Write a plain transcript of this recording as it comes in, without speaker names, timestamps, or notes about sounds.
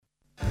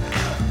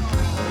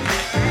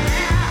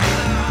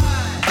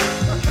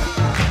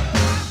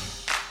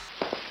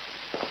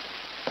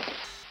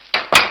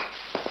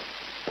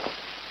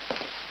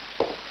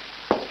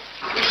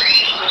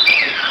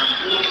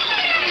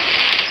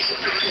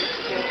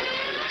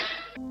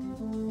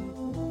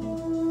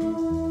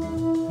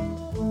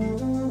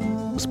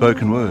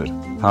Spoken Word,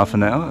 half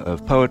an hour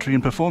of poetry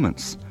and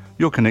performance,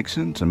 your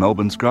connection to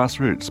Melbourne's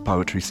grassroots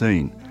poetry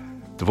scene,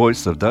 the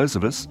voice of those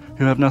of us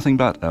who have nothing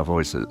but our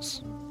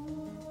voices.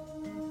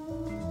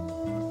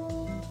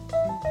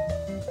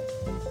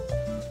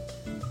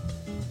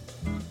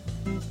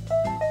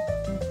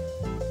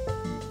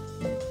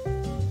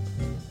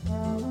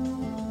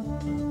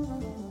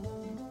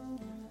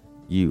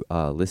 You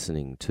are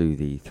listening to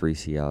the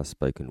 3CR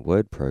Spoken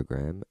Word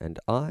program, and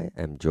I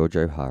am George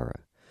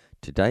O'Hara.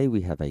 Today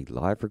we have a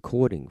live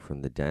recording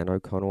from the Dan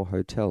O'Connell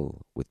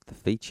Hotel with the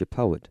feature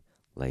poet,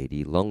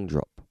 Lady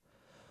Longdrop.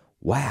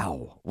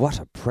 Wow, what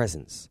a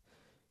presence!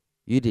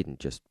 You didn't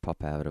just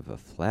pop out of a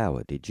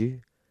flower, did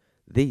you?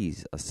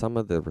 These are some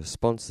of the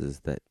responses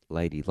that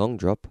Lady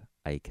Longdrop,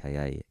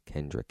 aka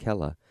Kendra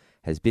Keller,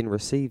 has been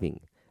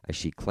receiving as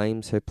she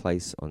claims her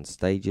place on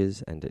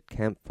stages and at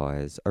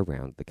campfires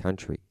around the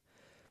country.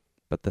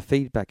 But the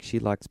feedback she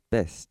likes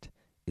best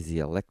is the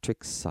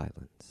electric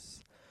silence.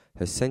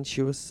 Her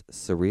sensuous,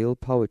 surreal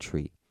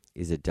poetry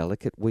is a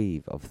delicate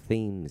weave of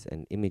themes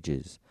and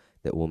images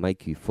that will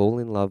make you fall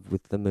in love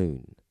with the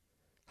moon.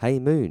 Hey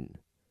Moon,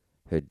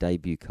 her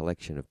debut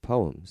collection of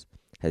poems,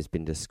 has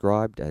been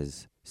described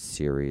as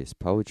serious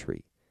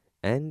poetry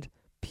and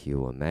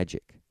pure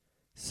magic.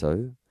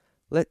 So,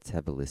 let's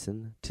have a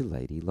listen to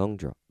Lady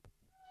Longdrop.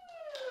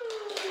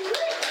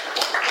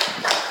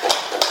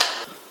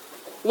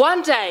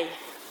 One day,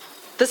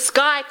 the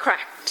sky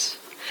cracked,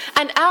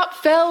 and out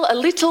fell a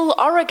little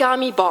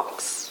origami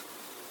box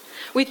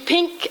with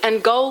pink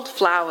and gold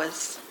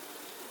flowers.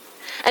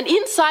 And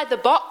inside the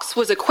box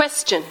was a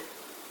question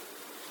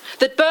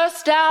that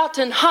burst out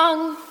and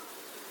hung,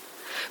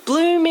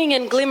 blooming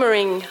and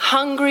glimmering,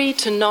 hungry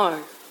to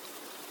know.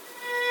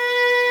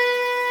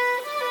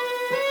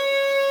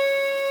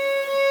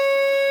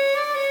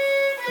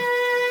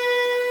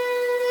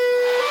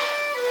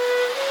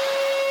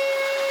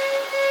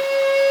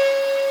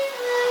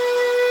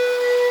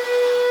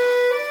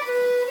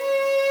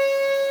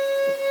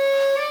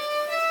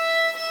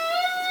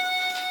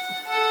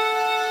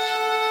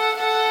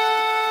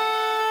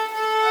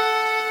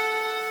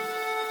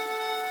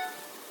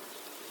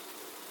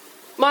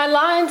 My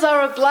lines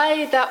are a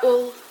blade that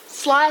will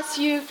slice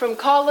you from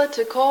collar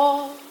to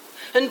core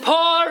and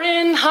pour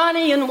in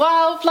honey and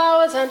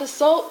wildflowers and a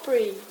salt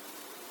breeze.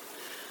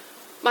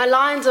 My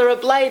lines are a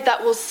blade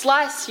that will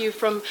slice you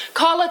from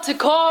collar to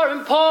core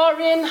and pour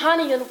in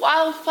honey and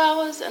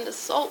wildflowers and a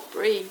salt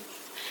breeze.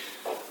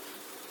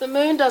 The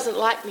moon doesn't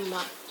like me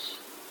much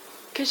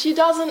because she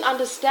doesn't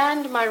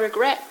understand my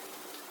regret.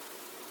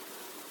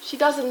 She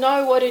doesn't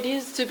know what it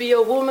is to be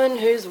a woman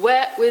who's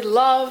wet with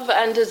love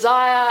and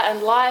desire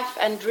and life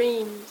and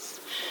dreams.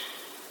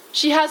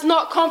 She has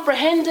not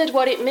comprehended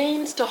what it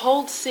means to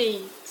hold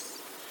seeds.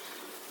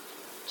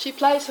 She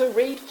plays her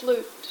reed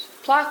flute,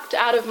 plucked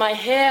out of my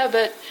hair,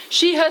 but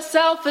she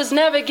herself has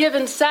never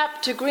given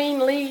sap to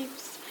green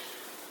leaves.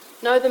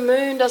 No, the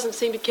moon doesn't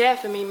seem to care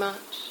for me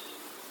much.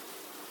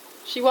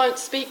 She won't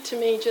speak to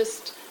me,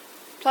 just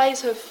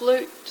plays her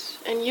flute,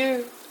 and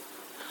you.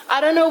 I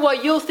don't know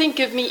what you'll think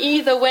of me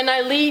either when I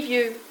leave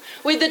you,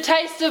 with the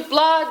taste of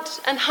blood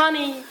and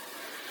honey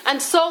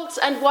and salt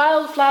and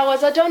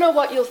wildflowers. I don't know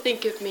what you'll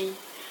think of me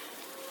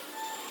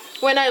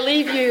when I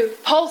leave you,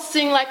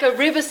 pulsing like a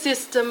river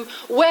system,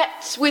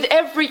 wet with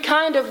every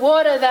kind of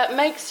water that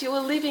makes you a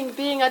living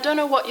being. I don't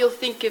know what you'll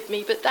think of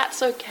me, but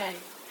that's okay,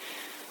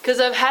 because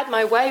I've had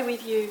my way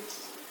with you,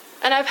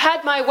 and I've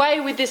had my way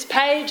with this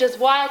page as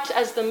white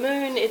as the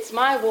moon. It's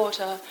my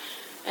water,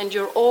 and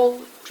you're all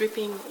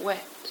dripping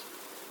wet.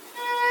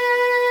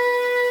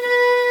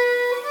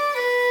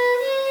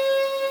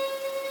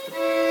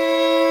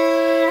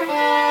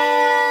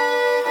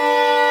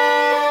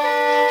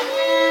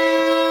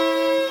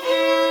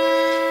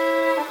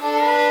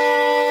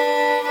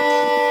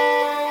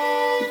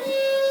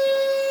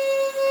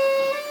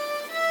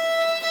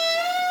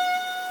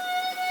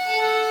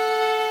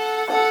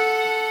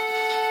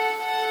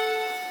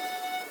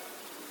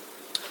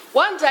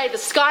 One day the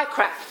sky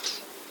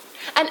cracked,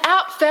 and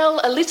out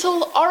fell a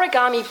little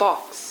origami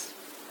box,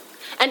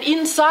 and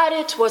inside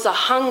it was a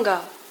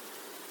hunger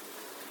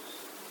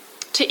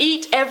to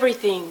eat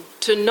everything,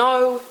 to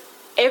know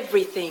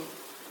everything.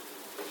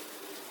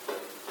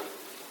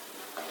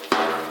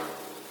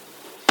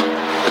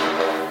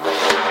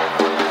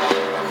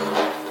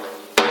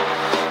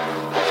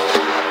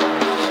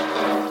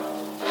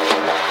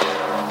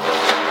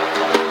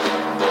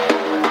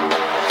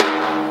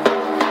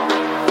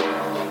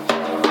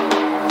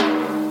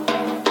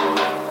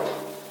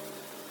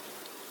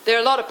 There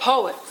are a lot of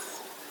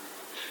poets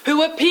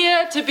who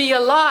appear to be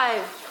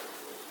alive,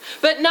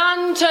 but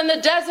none turn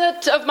the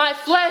desert of my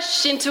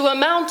flesh into a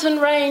mountain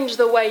range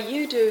the way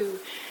you do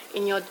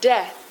in your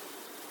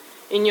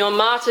death, in your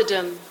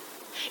martyrdom,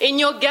 in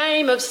your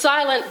game of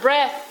silent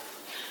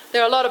breath.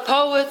 There are a lot of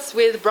poets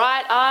with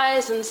bright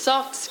eyes and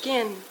soft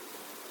skin,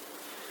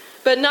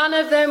 but none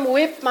of them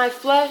whip my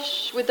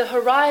flesh with the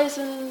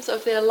horizons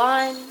of their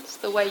lines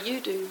the way you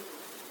do.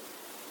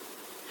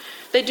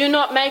 They do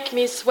not make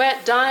me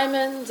sweat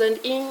diamonds and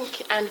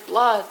ink and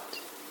blood.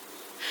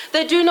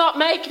 They do not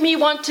make me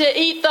want to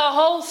eat the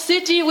whole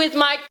city with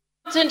my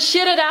and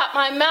shit it out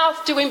my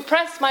mouth to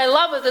impress my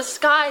love of the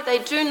sky. They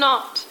do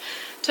not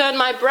turn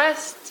my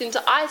breasts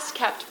into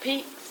ice-capped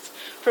peaks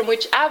from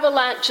which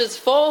avalanches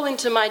fall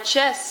into my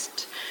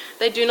chest.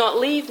 They do not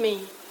leave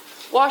me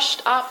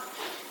washed up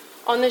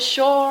on the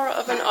shore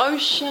of an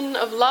ocean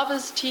of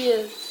lovers'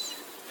 tears,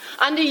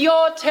 under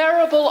your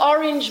terrible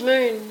orange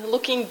moon,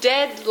 looking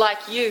dead like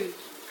you.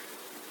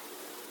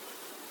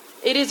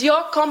 It is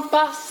your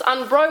compass,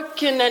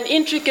 unbroken and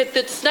intricate,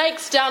 that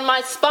snakes down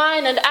my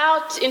spine and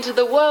out into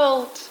the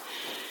world.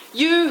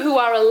 You who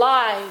are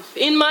alive,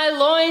 in my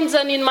loins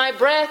and in my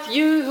breath,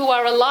 you who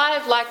are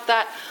alive like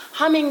that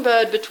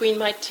hummingbird between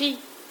my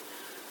teeth.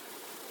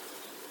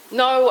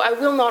 No, I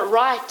will not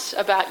write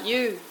about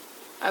you.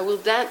 I will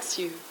dance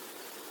you,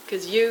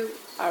 because you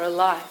are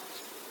alive.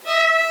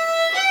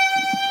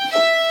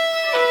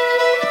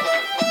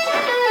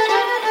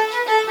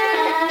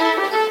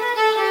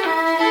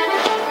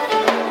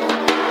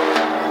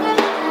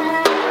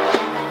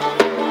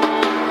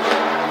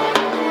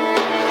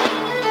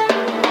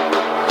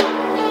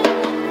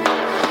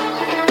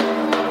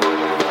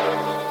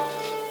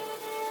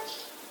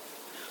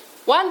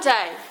 One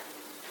day,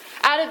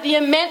 out of the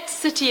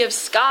immensity of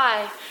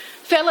sky,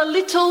 fell a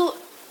little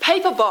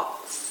paper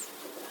box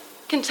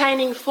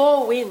containing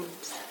 4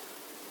 winds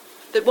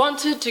that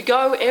wanted to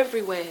go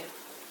everywhere,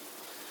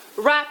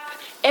 wrap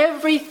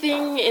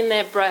everything in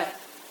their breath.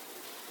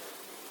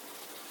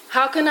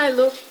 How can I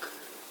look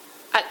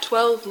at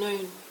 12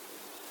 noon?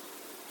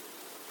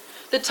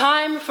 The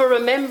time for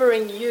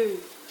remembering you.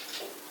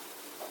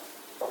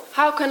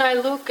 How can I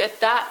look at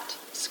that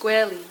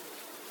squarely?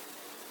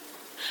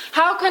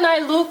 How can I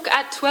look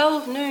at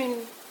 12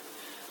 noon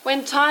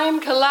when time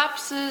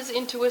collapses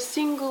into a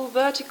single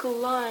vertical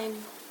line,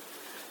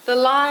 the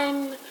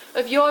line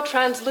of your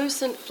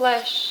translucent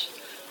flesh,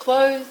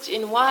 clothed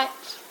in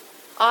white,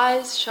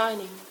 eyes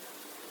shining?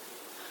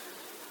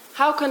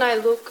 How can I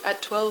look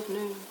at 12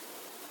 noon?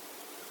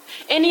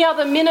 Any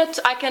other minute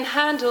I can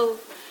handle,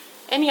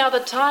 any other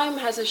time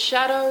has a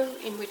shadow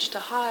in which to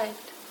hide.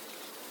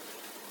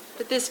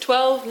 But this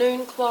 12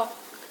 noon clock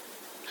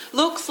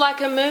looks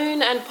like a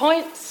moon and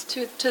points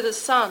to the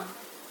sun.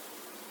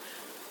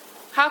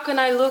 How can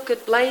I look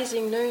at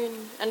blazing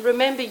noon and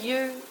remember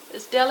you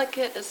as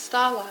delicate as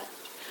starlight?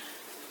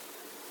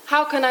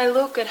 How can I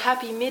look at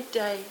happy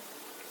midday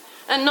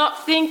and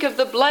not think of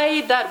the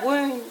blade that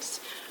wounds?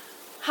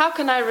 How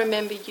can I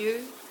remember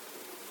you?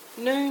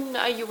 Noon,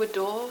 are you a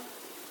door?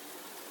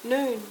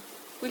 Noon,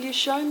 will you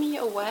show me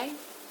a way?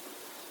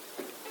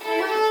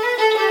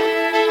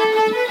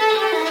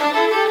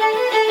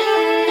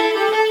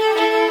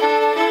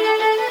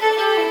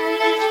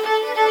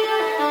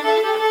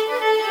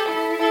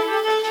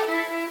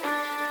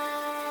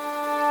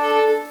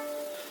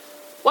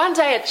 One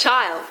day a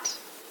child,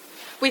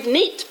 with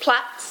neat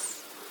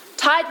plaits,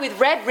 tied with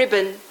red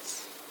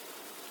ribbons,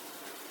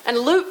 and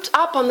looped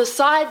up on the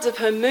sides of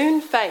her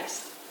moon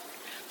face,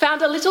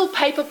 found a little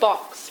paper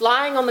box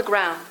lying on the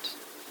ground.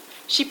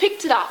 She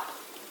picked it up,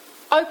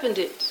 opened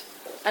it,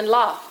 and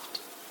laughed.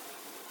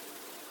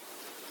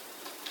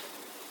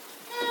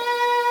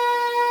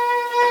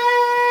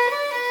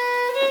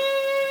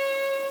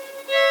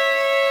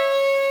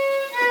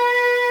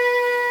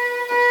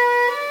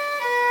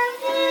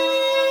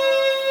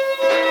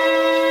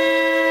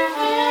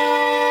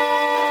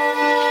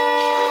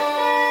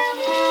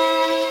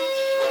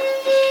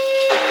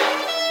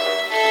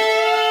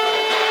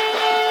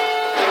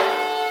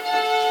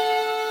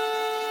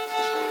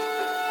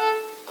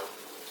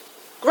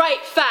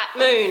 Great fat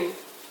moon,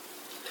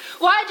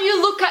 why do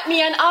you look at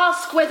me and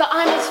ask whether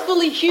I'm as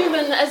fully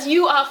human as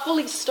you are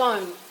fully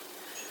stone?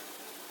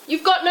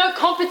 You've got no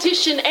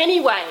competition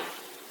anyway.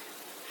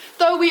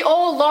 Though we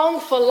all long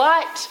for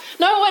light,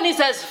 no one is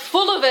as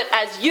full of it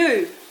as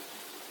you.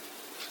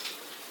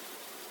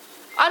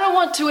 I don't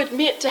want to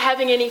admit to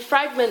having any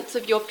fragments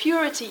of your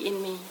purity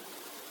in me.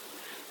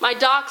 My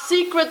dark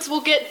secrets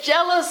will get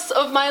jealous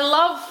of my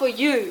love for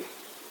you.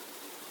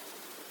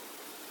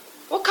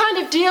 What kind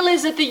of deal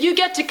is it that you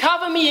get to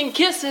cover me in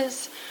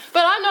kisses,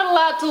 but I'm not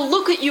allowed to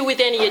look at you with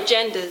any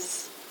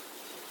agendas?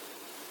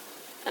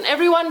 And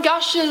everyone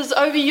gushes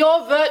over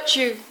your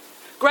virtue,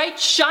 great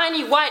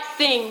shiny white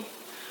thing.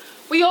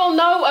 We all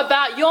know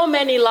about your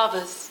many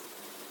lovers.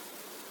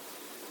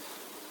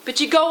 But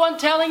you go on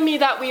telling me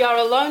that we are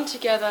alone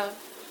together,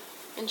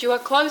 and you are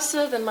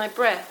closer than my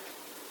breath.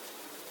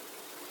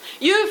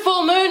 You,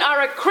 full moon, are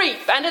a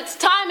creep, and it's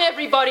time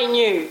everybody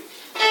knew.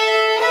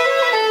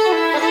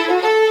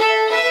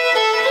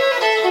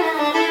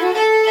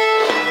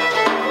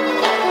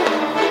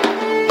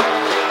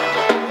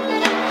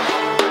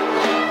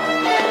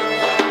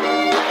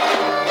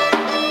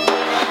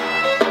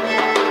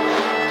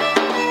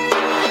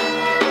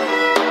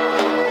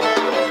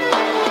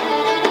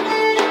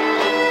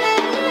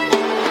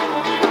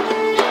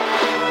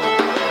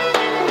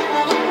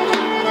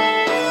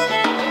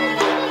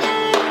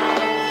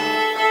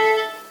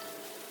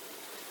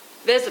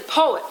 There's a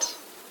poet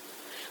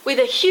with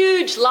a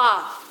huge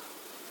laugh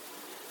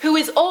who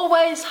is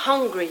always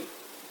hungry.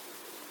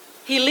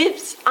 He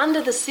lives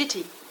under the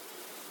city,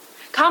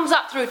 comes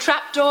up through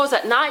trapdoors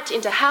at night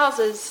into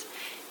houses,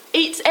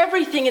 eats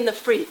everything in the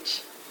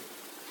fridge,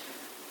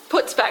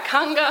 puts back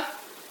hunger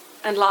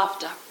and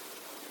laughter.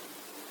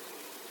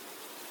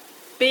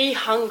 Be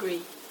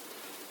hungry,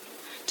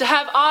 to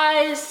have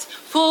eyes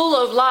full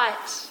of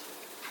light,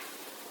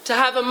 to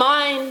have a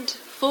mind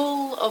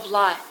full of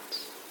light,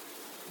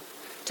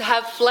 to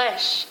have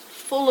flesh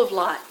full of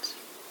light.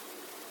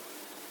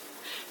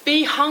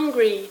 Be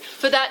hungry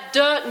for that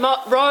dirt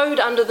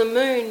road under the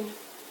moon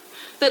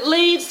that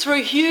leads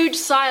through huge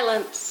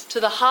silence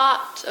to the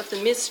heart of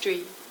the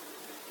mystery.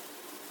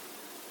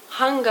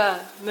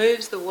 Hunger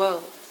moves the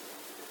world,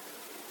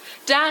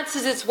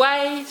 dances its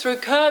way through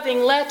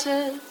curving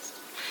letters,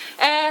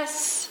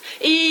 S,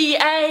 E,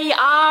 A,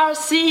 R,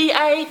 C,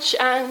 H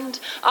and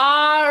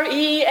R,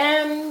 E,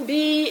 M,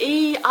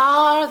 B, E,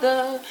 R,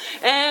 the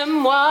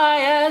M, Y,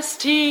 S,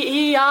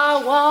 T, E,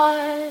 R,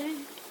 Y.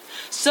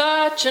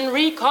 Search and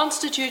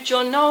reconstitute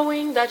your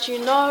knowing that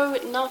you know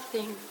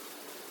nothing,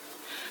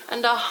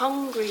 and are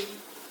hungry,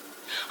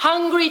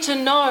 hungry to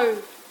know.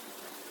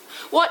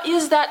 What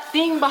is that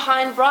thing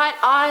behind bright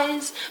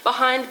eyes,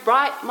 behind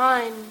bright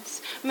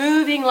minds,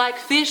 moving like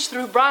fish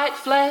through bright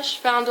flesh,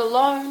 found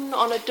alone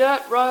on a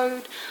dirt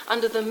road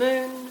under the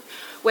moon,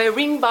 where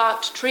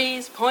ring-barked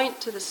trees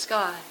point to the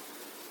sky?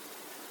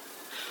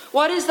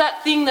 What is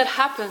that thing that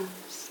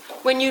happens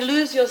when you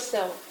lose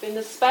yourself in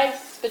the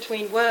space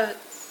between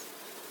words?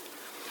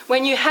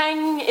 When you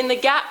hang in the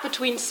gap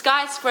between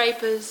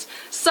skyscrapers,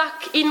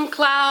 suck in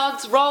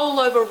clouds,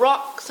 roll over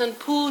rocks and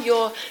pull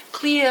your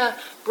clear,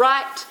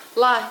 bright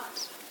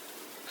light.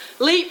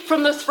 Leap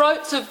from the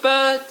throats of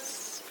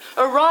birds,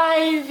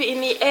 arrive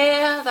in the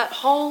air that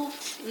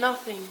holds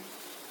nothing.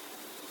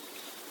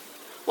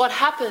 What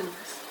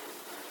happens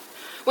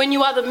when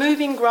you are the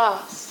moving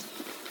grass?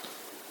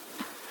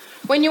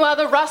 When you are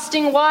the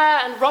rusting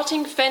wire and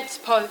rotting fence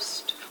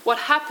post? What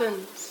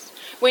happens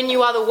when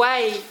you are the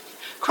wave,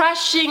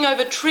 crashing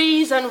over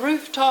trees and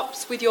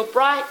rooftops with your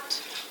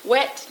bright,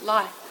 wet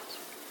light?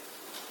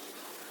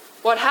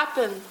 What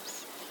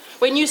happens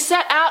when you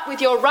set out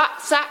with your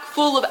rucksack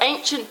full of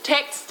ancient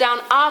texts down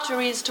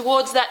arteries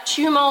towards that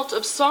tumult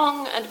of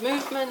song and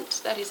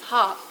movement that is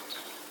heart?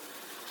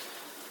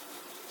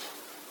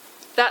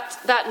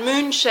 That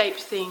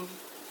moon-shaped thing,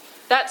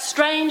 that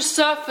strange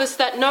surface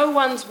that no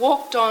one's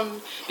walked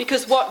on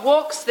because what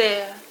walks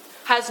there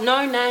has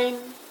no name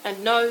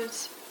and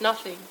knows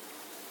nothing.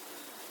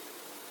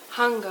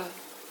 Hunger.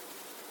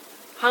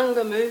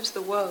 Hunger moves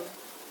the world,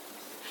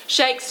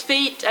 shakes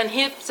feet and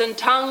hips and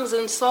tongues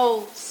and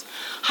souls,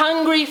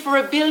 hungry for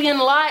a billion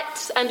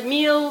lights and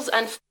meals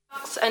and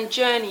fucks and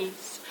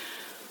journeys,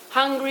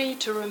 hungry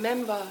to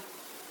remember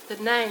the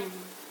name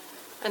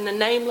and the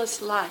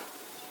nameless light,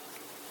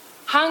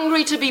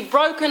 hungry to be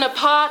broken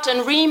apart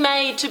and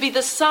remade to be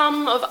the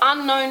sum of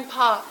unknown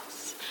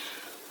parts,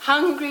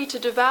 hungry to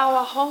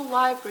devour whole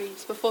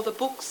libraries before the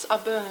books are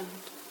burned,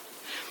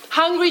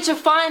 hungry to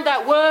find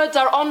that words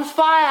are on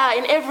fire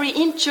in every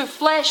inch of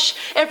flesh,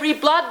 every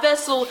blood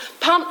vessel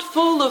pumped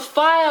full of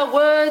fire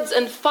words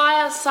and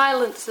fire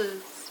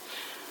silences.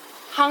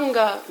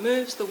 Hunger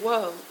moves the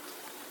world,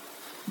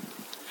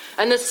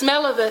 and the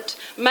smell of it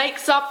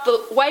wakes up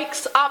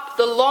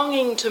the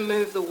longing to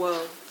move the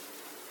world,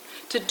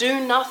 to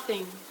do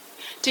nothing,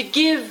 to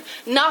give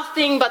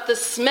nothing but the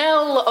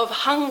smell of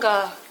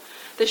hunger,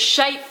 the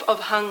shape of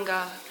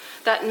hunger,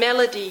 that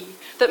melody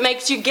that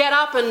makes you get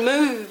up and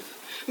move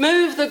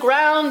the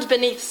ground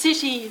beneath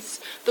cities,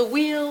 the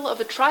wheel of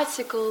a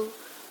tricycle,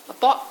 a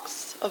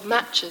box of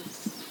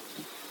matches.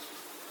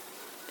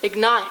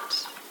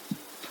 Ignite.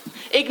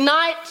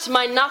 Ignite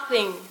my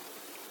nothing.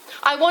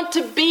 I want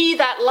to be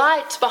that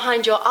light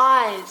behind your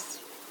eyes.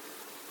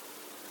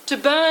 To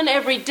burn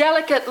every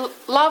delicate,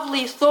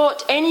 lovely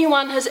thought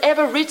anyone has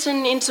ever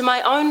written into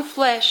my own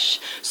flesh,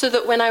 so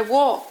that when I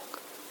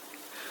walk,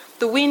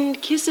 the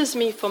wind kisses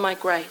me for my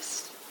grace.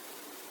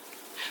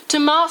 To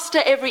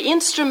master every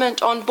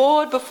instrument on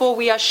board before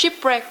we are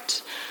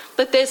shipwrecked,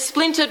 that their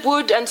splintered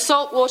wood and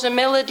saltwater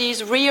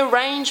melodies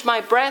rearrange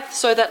my breath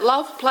so that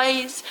love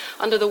plays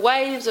under the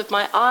waves of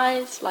my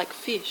eyes like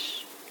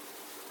fish.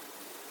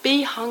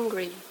 Be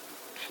hungry,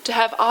 to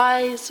have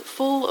eyes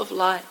full of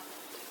light,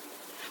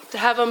 to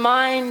have a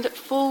mind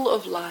full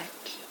of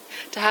light,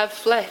 to have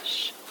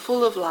flesh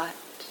full of light.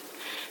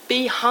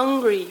 Be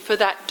hungry for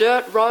that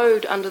dirt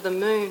road under the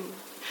moon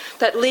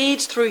that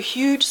leads through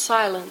huge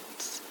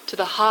silence to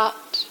the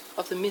heart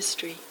of the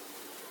mystery.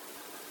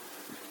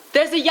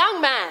 There's a young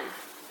man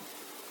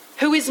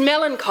who is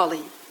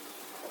melancholy.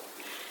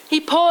 He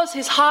pours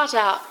his heart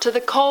out to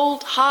the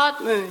cold, hard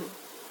moon.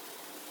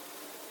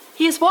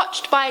 He is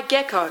watched by a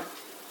gecko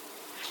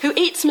who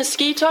eats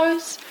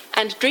mosquitoes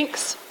and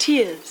drinks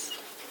tears.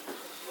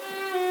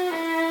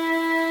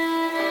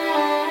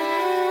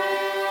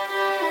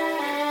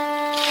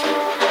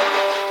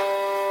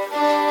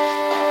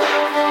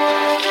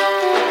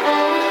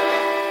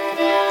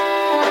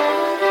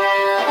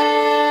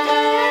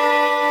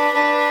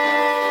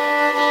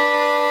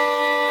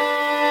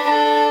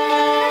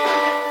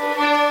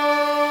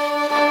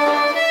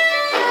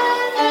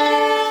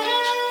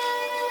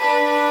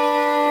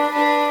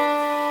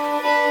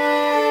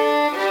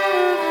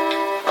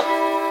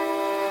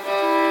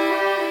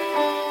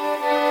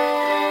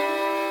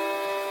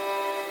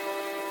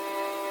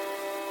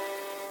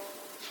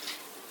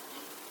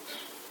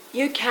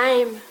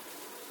 came,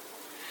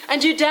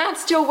 and you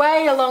danced your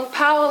way along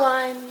power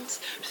lines,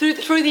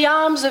 through the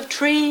arms of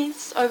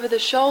trees, over the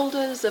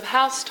shoulders of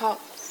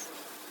housetops.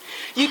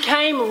 You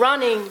came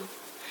running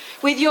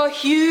with your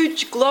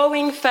huge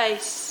glowing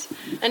face,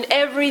 and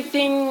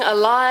everything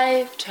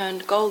alive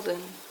turned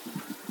golden.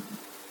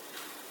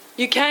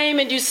 You came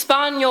and you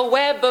spun your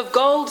web of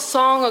gold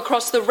song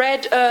across the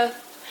red earth,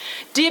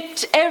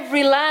 dipped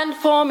every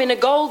landform in a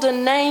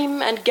golden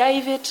name and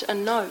gave it a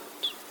note.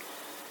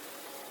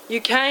 You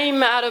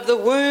came out of the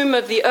womb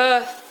of the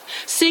earth,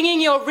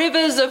 singing your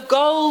rivers of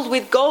gold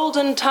with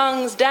golden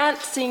tongues,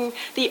 dancing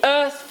the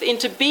earth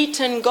into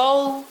beaten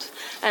gold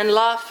and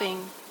laughing.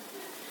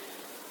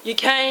 You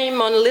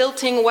came on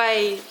lilting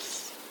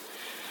waves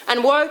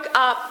and woke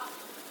up,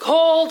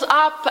 called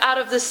up out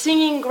of the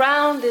singing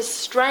ground this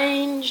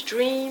strange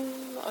dream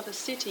of a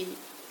city.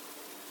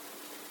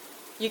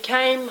 You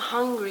came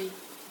hungry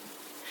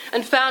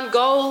and found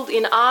gold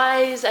in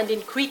eyes and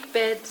in creek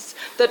beds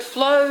that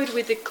flowed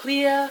with the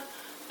clear,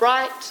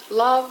 bright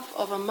love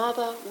of a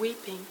mother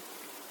weeping.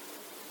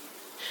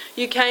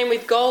 You came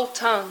with gold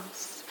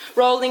tongues,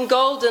 rolling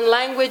golden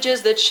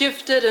languages that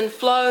shifted and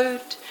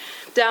flowed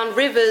down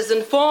rivers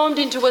and formed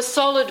into a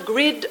solid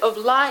grid of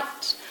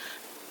light,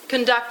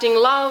 conducting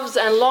loves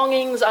and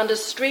longings under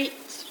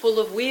streets full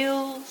of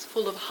wheels,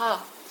 full of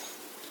hearts.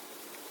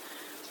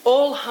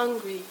 All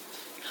hungry,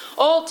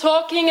 all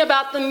talking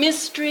about the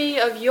mystery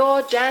of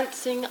your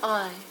dancing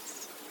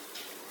eyes.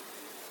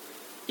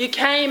 You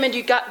came and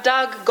you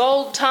dug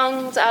gold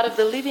tongues out of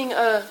the living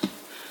earth,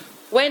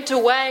 went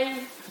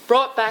away,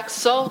 brought back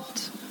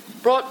salt,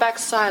 brought back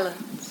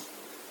silence.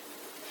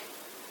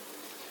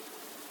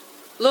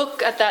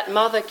 Look at that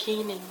mother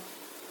keening,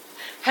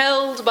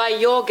 held by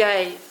your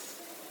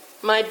gaze,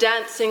 my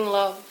dancing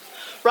love,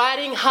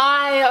 riding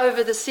high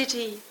over the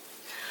city.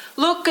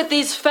 Look at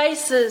these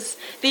faces,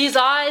 these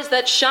eyes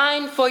that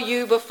shine for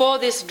you before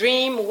this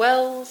dream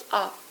wells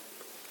up.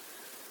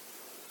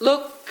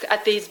 Look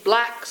at these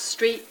black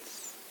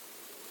streets,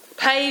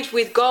 paved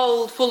with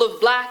gold, full of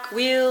black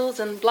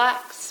wheels and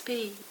black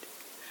speed.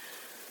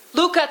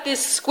 Look at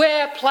this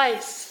square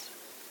place,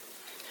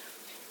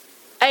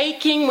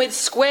 aching with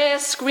square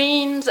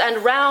screens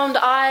and round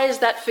eyes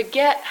that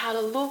forget how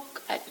to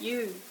look at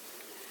you.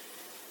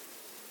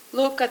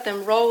 Look at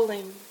them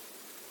rolling,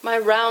 my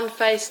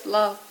round-faced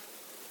love,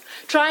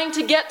 trying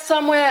to get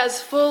somewhere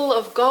as full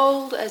of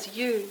gold as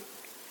you,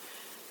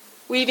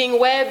 weaving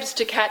webs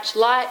to catch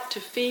light to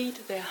feed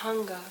their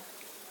hunger.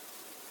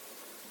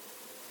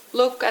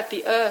 Look at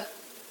the earth,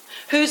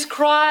 whose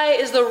cry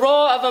is the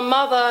roar of a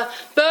mother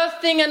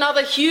birthing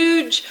another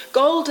huge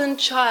golden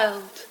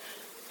child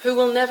who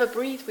will never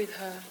breathe with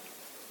her,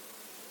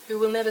 who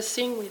will never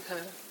sing with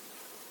her.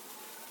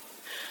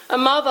 A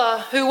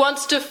mother who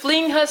wants to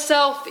fling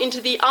herself into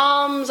the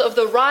arms of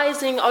the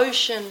rising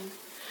ocean.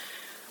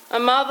 A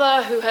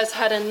mother who has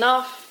had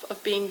enough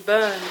of being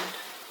burned,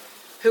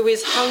 who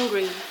is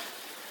hungry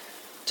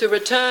to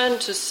return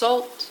to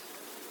salt,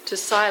 to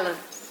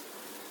silence.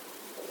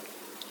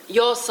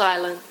 Your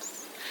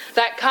silence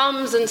that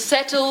comes and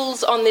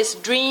settles on this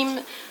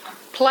dream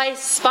place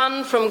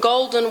spun from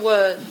golden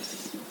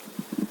words.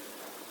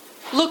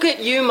 Look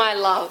at you, my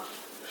love.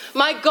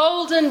 My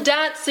golden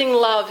dancing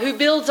love who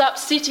builds up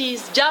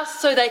cities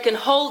just so they can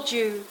hold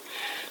you,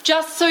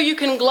 just so you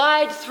can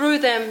glide through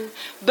them,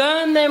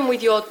 burn them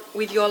with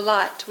your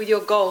light, with your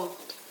gold.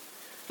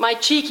 My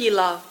cheeky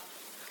love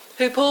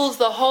who pulls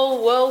the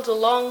whole world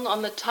along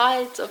on the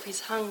tides of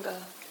his hunger,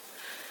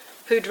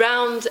 who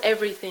drowns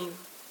everything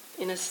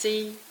in a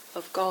sea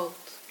of gold.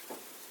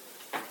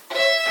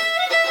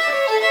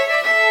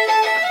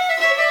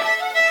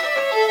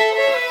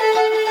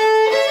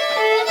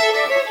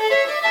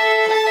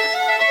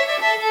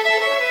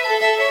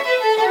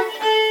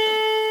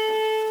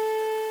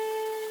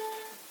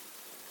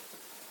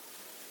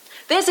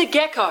 There's a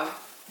gecko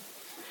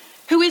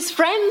who is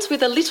friends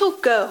with a little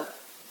girl.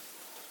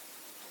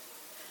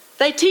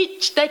 They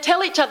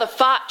tell each other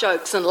fart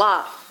jokes and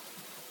laugh.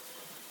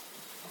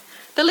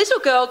 The little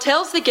girl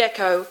tells the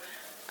gecko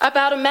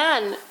about a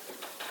man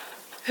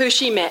who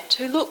she met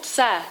who looked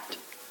sad.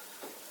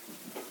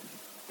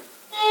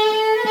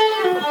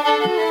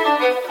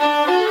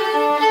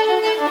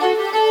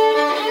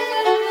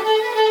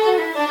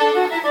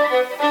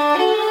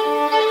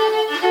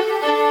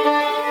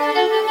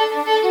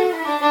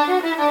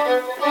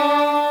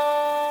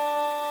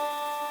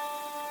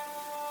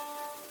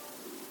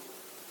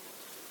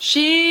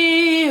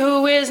 She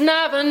who is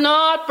never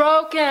not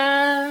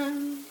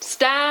broken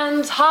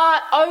stands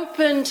heart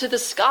open to the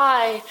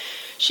sky.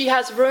 She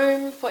has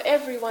room for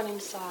everyone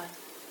inside.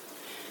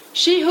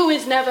 She who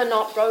is never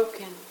not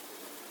broken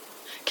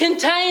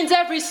contains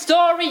every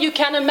story you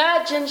can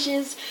imagine.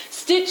 She's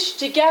stitched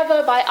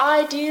together by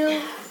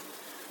ideals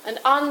and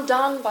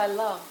undone by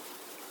love.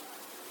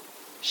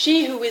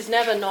 She who is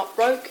never not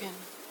broken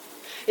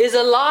is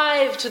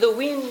alive to the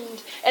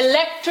wind,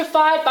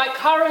 electrified by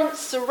currents,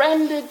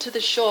 surrendered to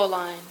the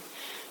shoreline.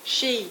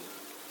 She,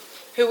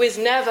 who is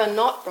never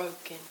not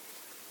broken,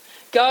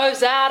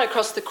 goes out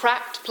across the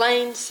cracked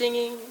plain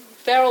singing,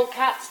 Feral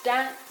cats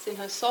dance in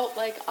her Salt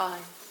Lake eyes.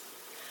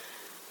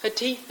 Her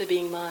teeth are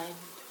being mined.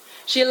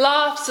 She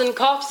laughs and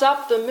coughs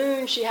up the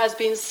moon. She has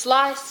been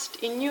sliced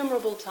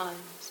innumerable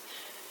times.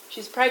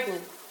 She's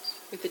pregnant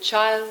with the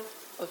child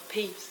of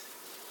peace.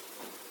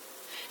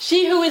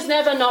 She who is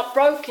never not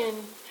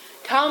broken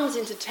comes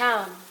into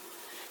town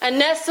and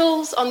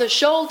nestles on the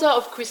shoulder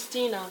of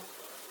Christina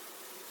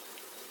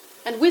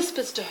and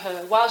whispers to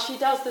her while she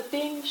does the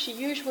thing she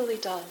usually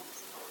does.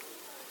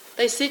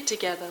 They sit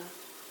together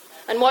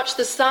and watch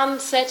the sun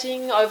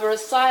setting over a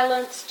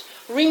silenced,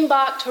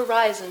 ring-barked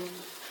horizon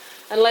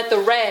and let the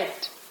red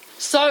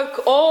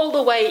soak all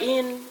the way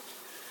in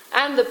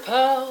and the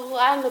pearl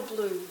and the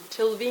blue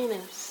till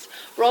Venus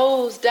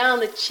rolls down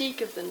the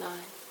cheek of the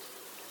night.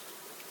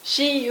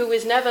 She who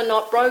is never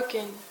not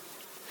broken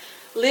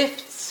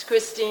lifts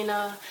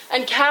Christina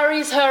and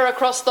carries her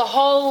across the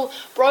whole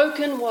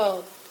broken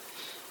world.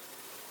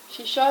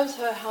 She shows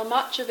her how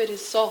much of it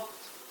is salt,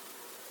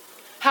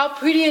 how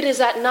pretty it is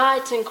at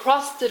night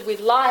encrusted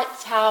with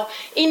lights, how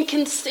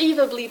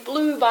inconceivably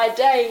blue by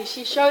day.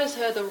 She shows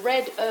her the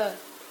red earth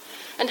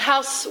and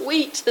how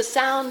sweet the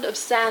sound of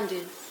sand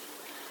is,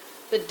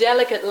 the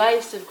delicate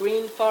lace of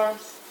green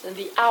forests and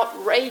the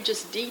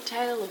outrageous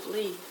detail of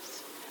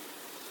leaves.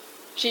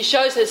 She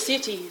shows her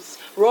cities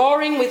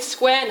roaring with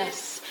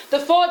squareness, the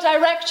four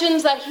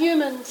directions that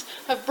humans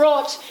have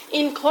brought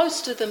in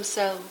close to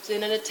themselves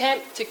in an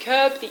attempt to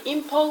curb the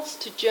impulse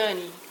to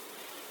journey.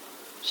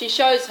 She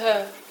shows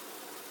her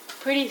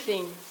pretty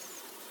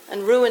things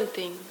and ruined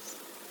things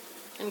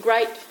and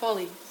great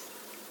follies.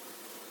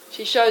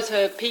 She shows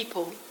her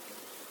people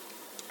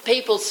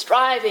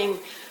striving,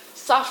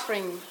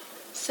 suffering,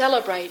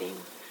 celebrating,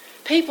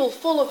 people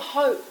full of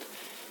hope,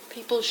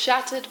 people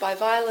shattered by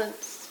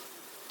violence,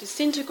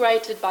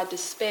 disintegrated by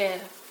despair,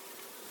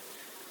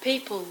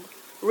 people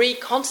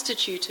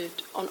reconstituted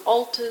on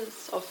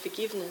altars of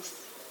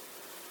forgiveness,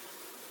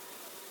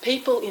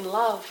 people in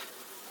love,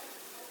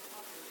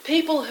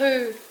 people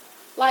who,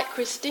 like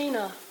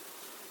Christina,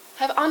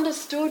 have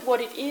understood what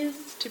it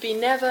is to be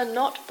never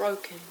not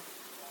broken.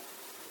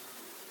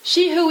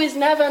 She who is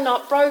never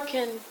not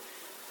broken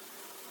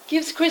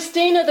gives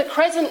Christina the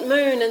crescent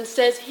moon and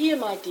says, "Here,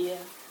 my dear,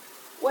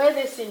 wear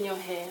this in your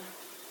hair."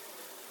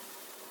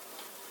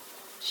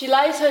 She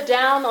lays her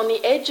down on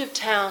the edge of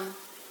town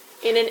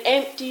in an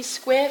empty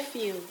square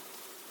field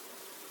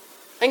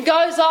and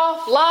goes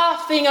off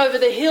laughing over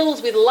the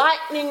hills with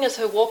lightning as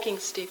her walking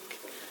stick.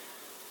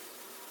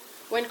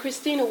 When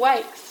Christina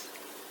wakes,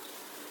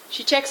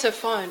 she checks her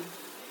phone.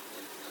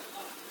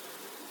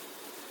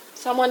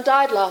 Someone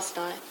died last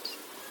night.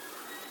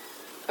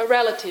 A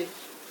relative,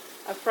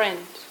 a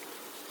friend.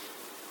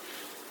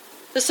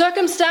 The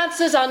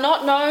circumstances are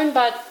not known,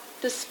 but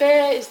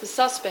despair is the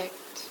suspect.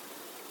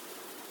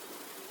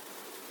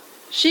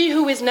 She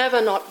who is never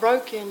not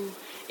broken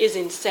is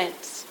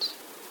incensed.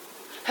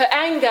 Her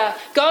anger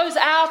goes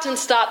out and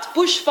starts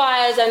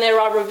bushfires, and there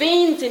are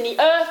ravines in the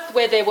earth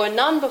where there were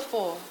none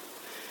before.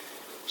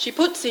 She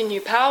puts in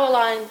new power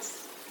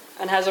lines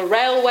and has a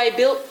railway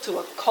built to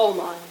a coal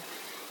mine.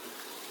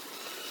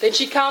 Then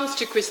she comes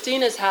to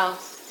Christina's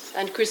house,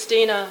 and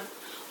Christina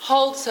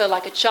holds her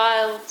like a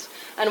child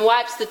and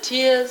wipes the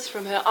tears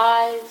from her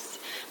eyes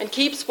and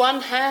keeps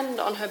one hand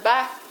on her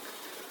back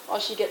while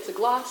she gets a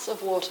glass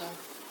of water.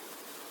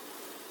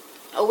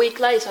 A week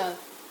later,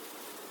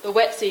 the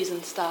wet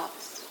season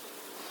starts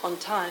on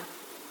time.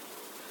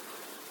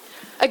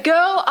 A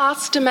girl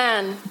asked a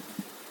man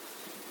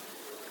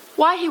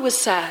why he was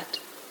sad.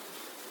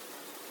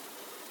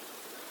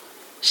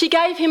 She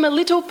gave him a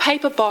little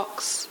paper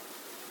box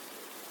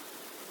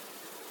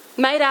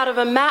made out of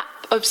a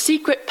map of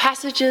secret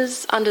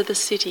passages under the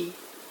city.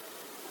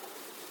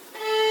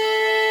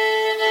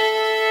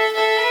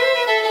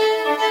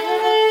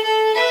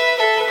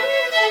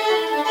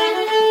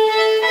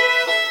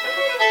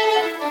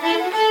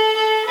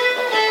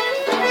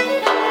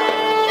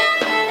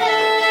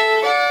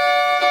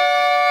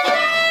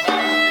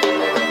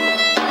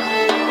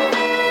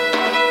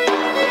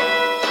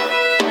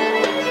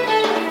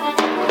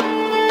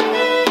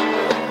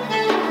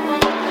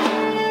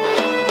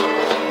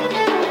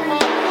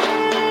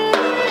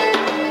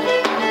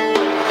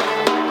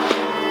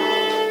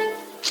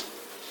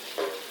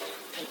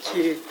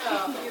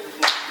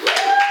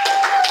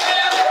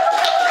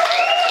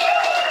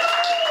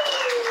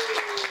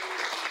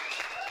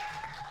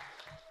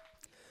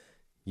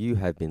 You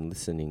have been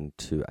listening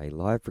to a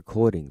live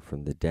recording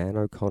from the Dan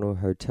O'Connell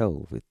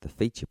Hotel with the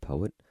feature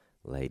poet,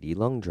 Lady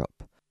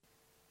Longdrop.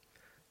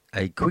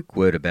 A quick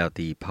word about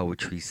the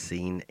poetry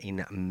scene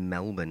in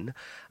Melbourne.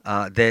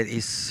 There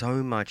is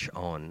so much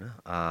on.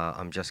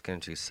 I'm just going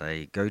to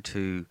say go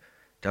to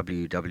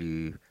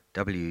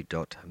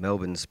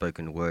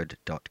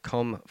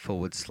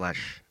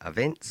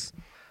www.melbournespokenword.com/events.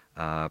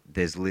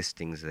 There's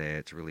listings there.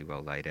 It's really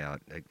well laid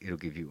out. It'll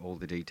give you all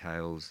the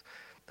details.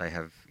 They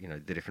have,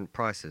 the different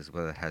prices,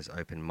 whether it has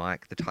open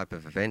mic, the type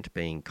of event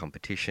being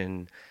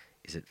competition.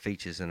 Is it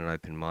features in an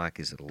open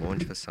mic? Is it a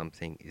launch for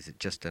something? Is it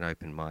just an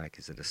open mic?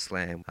 Is it a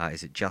slam?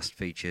 Is it just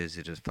features?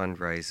 Is it a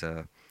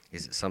fundraiser?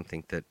 is it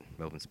something that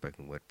Melbourne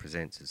Spoken Word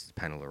presents as a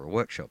panel or a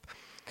workshop?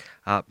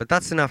 But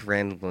that's enough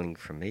rambling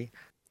from me.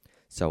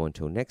 So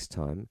until next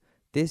time,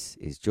 this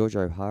is George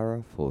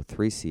O'Hara for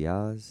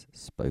 3CR's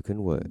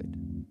Spoken Word.